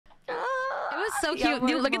was so cute.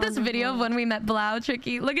 Dude, look at this video of when we met Blau,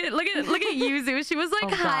 Tricky. Look at Yuzu. She was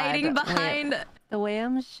like hiding behind. Wait. The way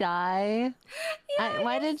I'm shy.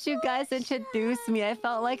 Why didn't you guys introduce me? I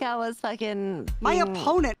felt like I was fucking my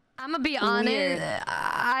opponent. I'm gonna be honest.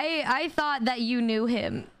 I thought that you knew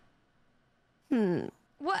him.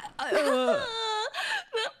 What?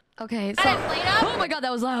 Okay, so oh my god,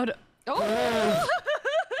 that was loud. Oh.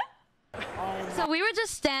 So we were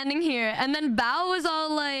just standing here, and then Bao was all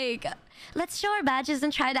like, let's show our badges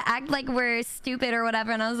and try to act like we're stupid or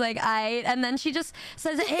whatever. And I was like, and then she just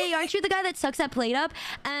says, hey, aren't you the guy that sucks at plate up?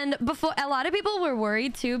 And before, a lot of people were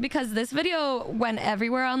worried too, because this video went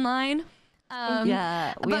everywhere online.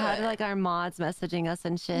 Yeah, we had like our mods messaging us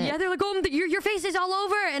and shit. Yeah, they're like, oh, your face is all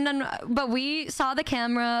over. And then, but we saw the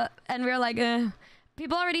camera and we were like,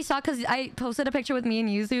 people already saw, because I posted a picture with me and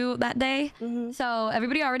Yuzu that day. So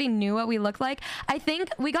everybody already knew what we looked like. I think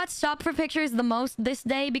we got stopped for pictures the most this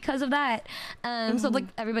day because of that. So like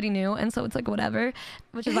everybody knew, and so it's like whatever,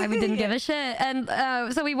 which is why we didn't give a shit. And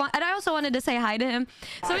so and I also wanted to say hi to him.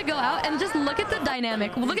 So we go out and just look at the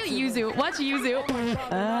dynamic. Look at Yuzu. Watch Yuzu.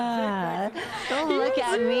 Don't look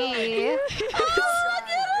at me.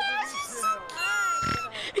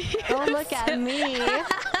 Don't look at me.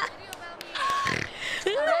 Do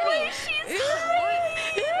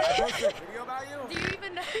you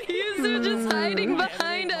even know? Yuzu just hiding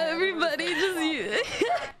behind everybody. Just you.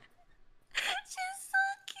 She's so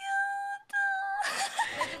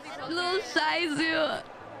cute. Little Shizu.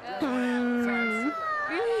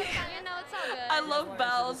 I love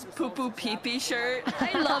Bal's poo poo pee pee shirt.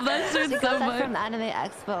 I love that shirt so much. From Anime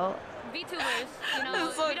Expo. VTubers, you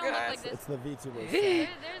know, so we don't look like this. It's the VTubers.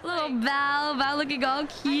 Little Val looking all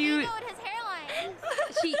cute. I egoed his hairline.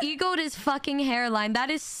 She egoed his fucking hairline. That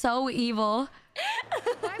is so evil.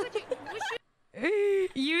 Why would you?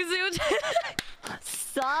 Yuzu.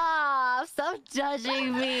 Stop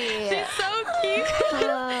judging me. She's so cute.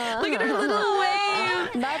 Look at her little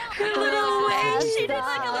wave. Her little wave. She did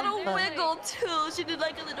like a little wiggle too. She did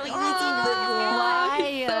like a little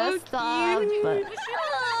Why? So Stop. cute.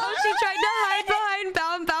 Oh, she tried to hide behind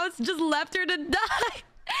Bao, and Bao just left her to die.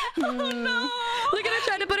 Oh no. Look at her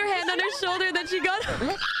trying to put her hand on her shoulder, then she got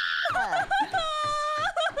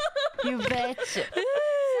You bitch. She's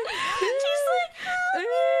like,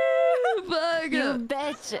 fuck. You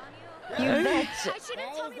bitch. You bitch. why she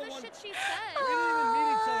didn't tell me the shit she said?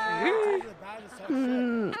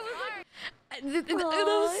 It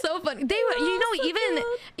was so funny. They were, you know,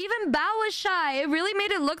 even Bao was shy. It really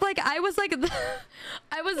made it look like I was like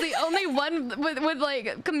I was the only one with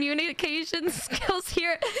like communication skills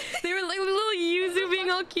here. They were like little Yuzu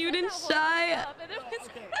being all cute and shy.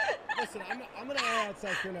 Okay, listen, I'm gonna air out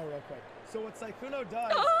Sykkuno real quick. So what Sykkuno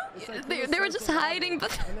does is Sykkuno they were just hiding,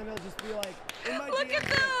 but and then they'll just be like, in my Look at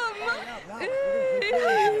them! We're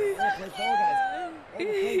gonna play Fall Guys. We're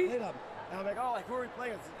gonna play them. And I'm like, oh, like, who are we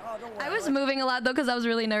playing? It's like, oh, don't worry. I was moving a lot though because I was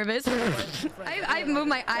really nervous. I moved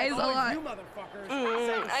my eyes a lot. You motherfuckers.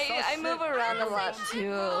 I move around a lot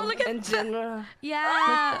too. Look at in general.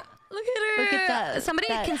 Yeah. Look at her. Look at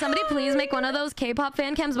that. Can somebody please make one of those K-pop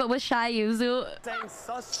fan cams but with shy Yuzu?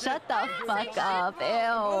 Shut the fuck up.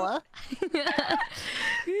 Ew.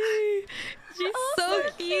 She's so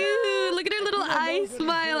cute. Look at her little eye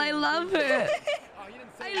smile. I love her.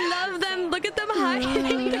 I love them. Look at them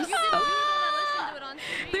hiding.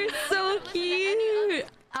 They're so cute.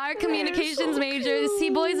 Our communications major. See,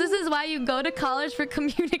 boys, this is why you go to college, for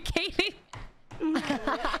communicating.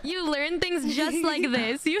 You learn things just like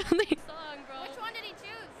this. You Which one did he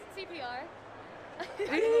choose? CPR.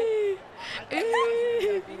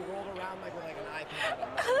 Being rolled around like with like an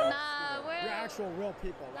iPad. Nah, we're actual real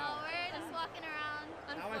people. No, we're just walking around.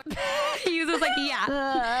 Yuzu's like, yeah.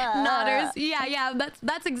 Nodders. Yeah,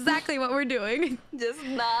 that's exactly what we're doing. Just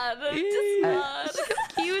nod. Just nod. Look how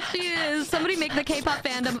cute she is. Somebody make the K-pop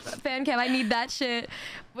fan cam. I need that shit.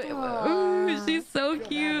 Ooh, she's so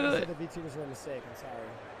cute. The VTubers were a mistake. I'm sorry.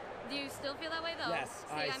 Do you still feel that way though? Yes,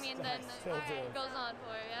 I mean, then still do. it goes on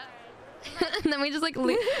for yeah. And then we just like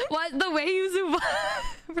leave. What the way Yuzu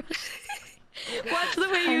watch the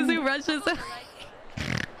way Yuzu rushes.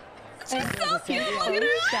 She's so cute. Look at her.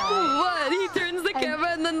 What? He turns the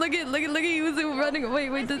camera and then look at Yuzu running. Wait.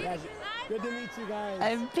 Good to meet you guys.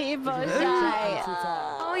 I'm people shy.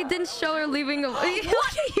 Oh, he didn't show her leaving. What is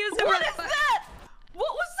that?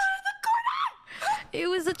 What was that in the corner? It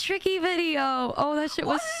was a tricky video. Oh, that shit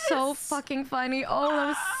was so fucking funny. Oh, that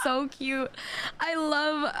was so cute. I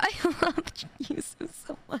love Yuzu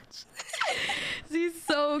so much. She's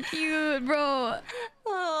so cute, bro.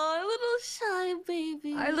 Oh, little shy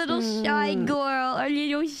baby. Our little shy girl. Our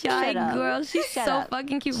little shy girl. She's so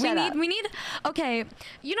fucking cute. We need. Okay,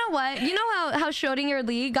 you know what? You know how Schrodinger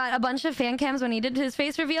Lee got a bunch of fan cams when he did his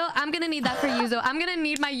face reveal? I'm gonna need that for Yuzu. I'm gonna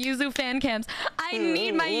need my Yuzu fan cams. I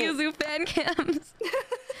need my Yuzu fan cams.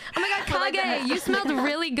 Oh my god, Kage, you smelled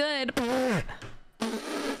really good.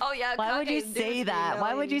 Oh yeah. Why would you say that?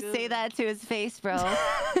 Why would you say that to his face, bro?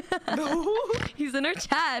 He's in our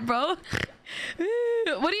chat, bro.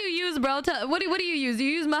 What do you use, bro? What do you use? You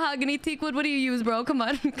use mahogany teakwood? What do you use, bro? Come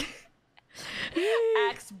on.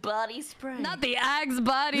 Axe body spray. Not the Axe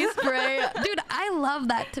body spray. Dude, I love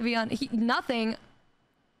that, to be honest. Nothing.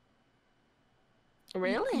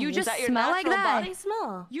 Really? You just your smell like that. Body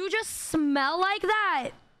smell? You just smell like that.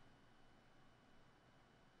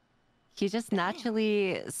 He just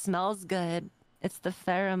naturally smells good. It's the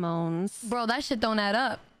pheromones. Bro, that shit don't add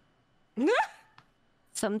up.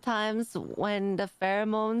 Sometimes when the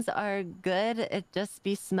pheromones are good, it just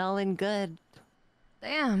be smelling good.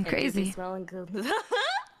 Damn, crazy. Be smelling good.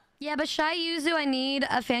 Yeah, but Shy Yuzu, I need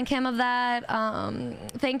a fan cam of that.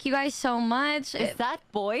 Thank you guys so much. Is that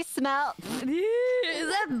boy smell?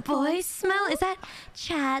 Is that boy smell? Is that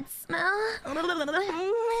Chad smell?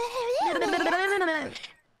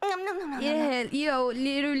 Yeah, yo,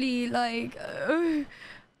 literally, like,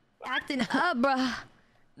 acting up, bruh.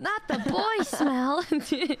 Not the boy smell.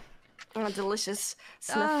 Oh, delicious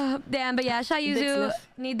sniff. Damn, but yeah, Shy Yuzu,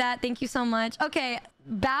 need that. Thank you so much. Okay,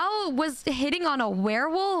 Bao was hitting on a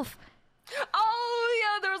werewolf. Oh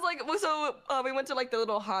yeah, there was like we went to like the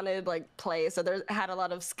little haunted like place, so there had a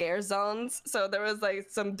lot of scare zones. So there was like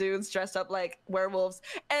some dudes dressed up like werewolves,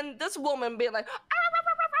 and this woman being like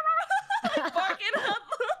barking up.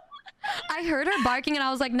 I heard her barking, and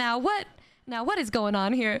I was like, now what? Now what is going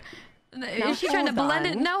on here? Is she trying to blend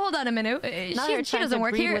it? No, hold on a minute. She doesn't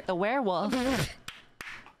work here. With the werewolf.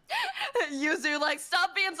 Yuzu, like,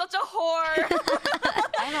 stop being such a whore.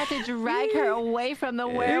 I had to drag her away from the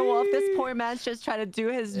werewolf. This poor man's just trying to do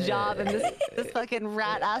his job, and this fucking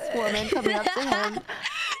rat ass woman coming up to him.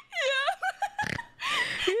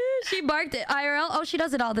 Yeah. She barked at IRL. Oh, she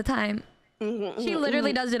does it all the time. She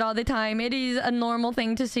literally does it all the time. It is a normal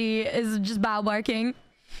thing to see, is just Bao barking.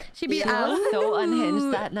 She be out. So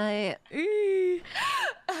unhinged that night. She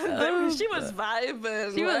was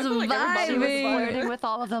vibing. She was vibing. She was flirting with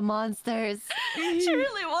all of the monsters. She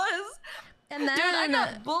really was. And then, dude, I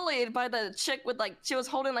got bullied by the chick with like, she was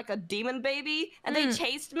holding like a demon baby, and they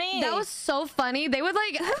chased me. That was so funny. They would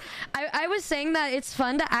like, I was saying that it's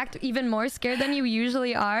fun to act even more scared than you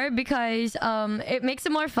usually are, because it makes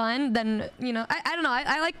it more fun than, you know, I don't know.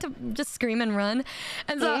 I like to just scream and run.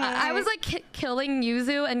 And so I was like killing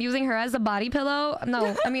Yuzu and using her as a body pillow.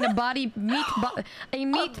 No, I mean a body meat, a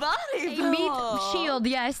meat shield.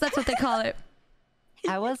 Yes, that's what they call it.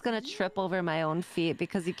 I was gonna trip over my own feet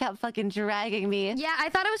because you kept fucking dragging me. Yeah, I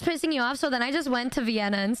thought I was pissing you off, so then I just went to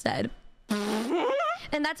Vienna instead.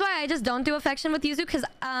 And that's why I just don't do affection with Yuzu, because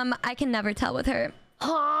I can never tell with her.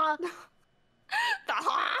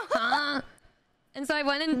 And so I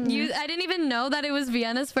went and I didn't even know that it was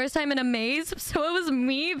Vienna's first time in a maze, so it was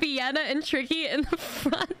me, Vienna, and Tricky in the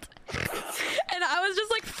front. And I was just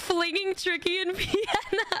like flinging Tricky and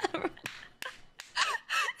Vienna.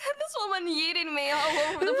 And this woman yeeting me all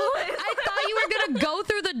over the place. I thought you were gonna go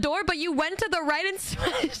through the door, but you went to the right and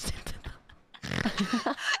smashed into and there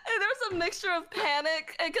was a mixture of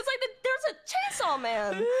panic, because like there's a chainsaw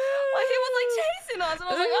man. Like he was like chasing us, and I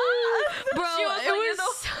was like, ah! Bro,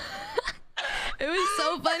 it was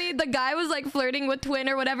so funny. The guy was like flirting with Twin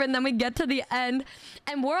or whatever, and then we get to the end,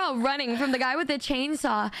 and we're all running from the guy with the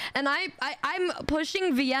chainsaw, and I'm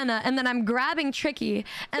pushing Vienna, and then I'm grabbing Tricky,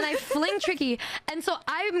 and I fling Tricky, and so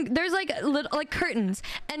there's like little curtains,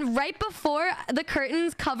 and right before the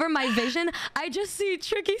curtains cover my vision, I just see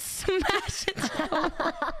Tricky smash into the wall.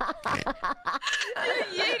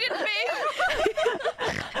 You yeeted me.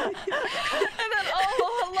 And then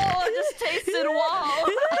hello, I just tasted wall.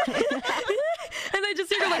 And I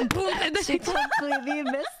just hear her like boom, and then she completely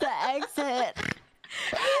missed the exit.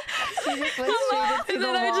 She just went straight into and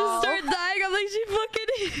then I just start dying. I'm like, she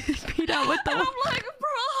fucking beat out with the wall. I'm like,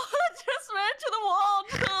 bro, I just ran to the wall,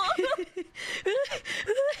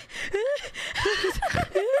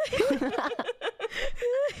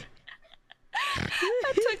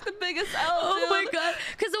 I took the biggest L, Oh dude. my god!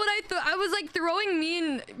 Because when I was like throwing me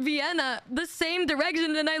and Vienna the same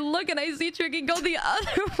direction, and I look and I see Tricky go the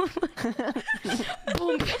other one.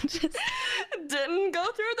 Boom! Just Didn't go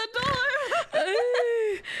through the door.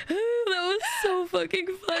 that was so fucking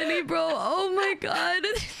funny, bro. Oh my god.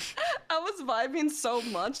 I was vibing so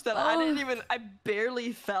much that I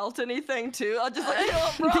barely felt anything too. I just like, you know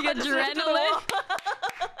what, bro? The I just went to the wall.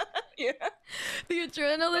 Yeah. The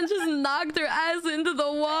adrenaline just knocked her ass into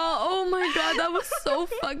the wall. Oh my god, that was so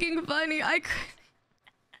fucking funny. I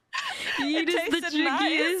Yeet is the tasted nice.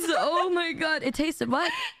 trickiest. Oh my god. It tasted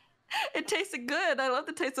what? It tasted good. I love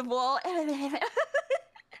the taste of wall.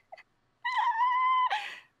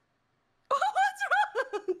 What's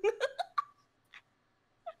wrong?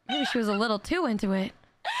 Maybe she was a little too into it.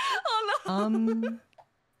 Oh no.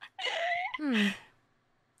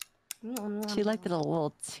 She liked it a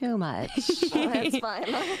little too much. That's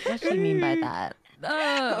fine. What do you mean by that?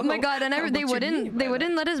 Oh my god! And they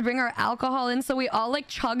wouldn't let us bring our alcohol in, so we all like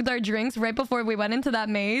chugged our drinks right before we went into that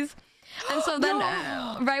maze. And so then,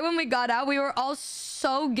 right when we got out, we were all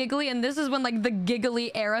so giggly, and this is when like the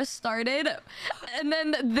giggly era started. And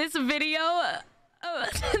then this video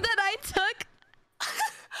that I took.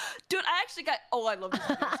 Dude, I actually got. Oh, I love this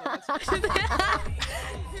video so much.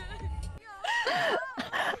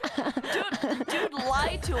 Dude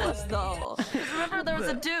lied to us though. 'Cause remember there was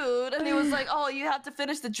a dude and he was like, "Oh, you have to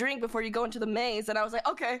finish the drink before you go into the maze." And I was like,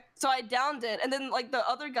 "Okay." So I downed it, and then like the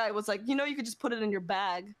other guy was like, "You know, you could just put it in your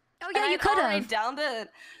bag." Oh yeah, And you I could already have. downed it.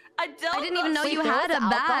 I didn't even know Wait, you there had was a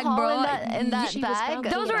bag, alcohol bro. in that bag?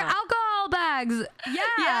 Those were alcohol bags. Yeah.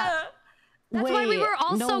 Yeah. That's why we Wait, were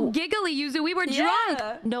all so no. giggly, Yuzu. We were drunk.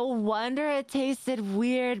 Yeah. No wonder it tasted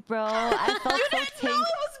weird, bro. I felt so No, it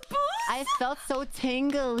was booze. I felt so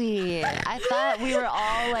tingly. I thought we were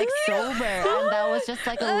all like sober, and that was just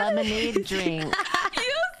like a lemonade drink.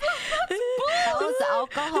 That was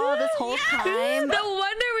alcohol this whole time. No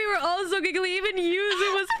wonder we were all so giggly. Even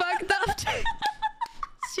Yuzu was fucked up.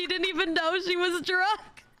 She didn't even know she was drunk.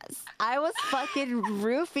 I was fucking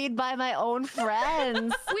roofied by my own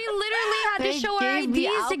friends. We literally had to They show our gave me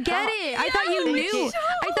IDs to get alcohol. it. I thought you they knew. did.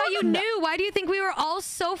 I thought you knew. Why do you think we were all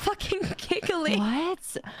so fucking giggly?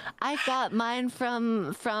 What? I got mine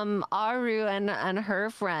from Aru and her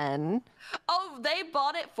friend. Oh, they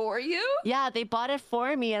bought it for you? Yeah, they bought it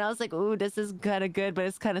for me, and I was like, "Ooh, this is kind of good, but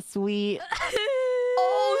it's kind of sweet."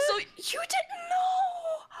 Oh, so you didn't know?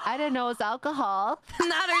 I didn't know it was alcohol.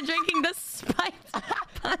 Now they're drinking the spiked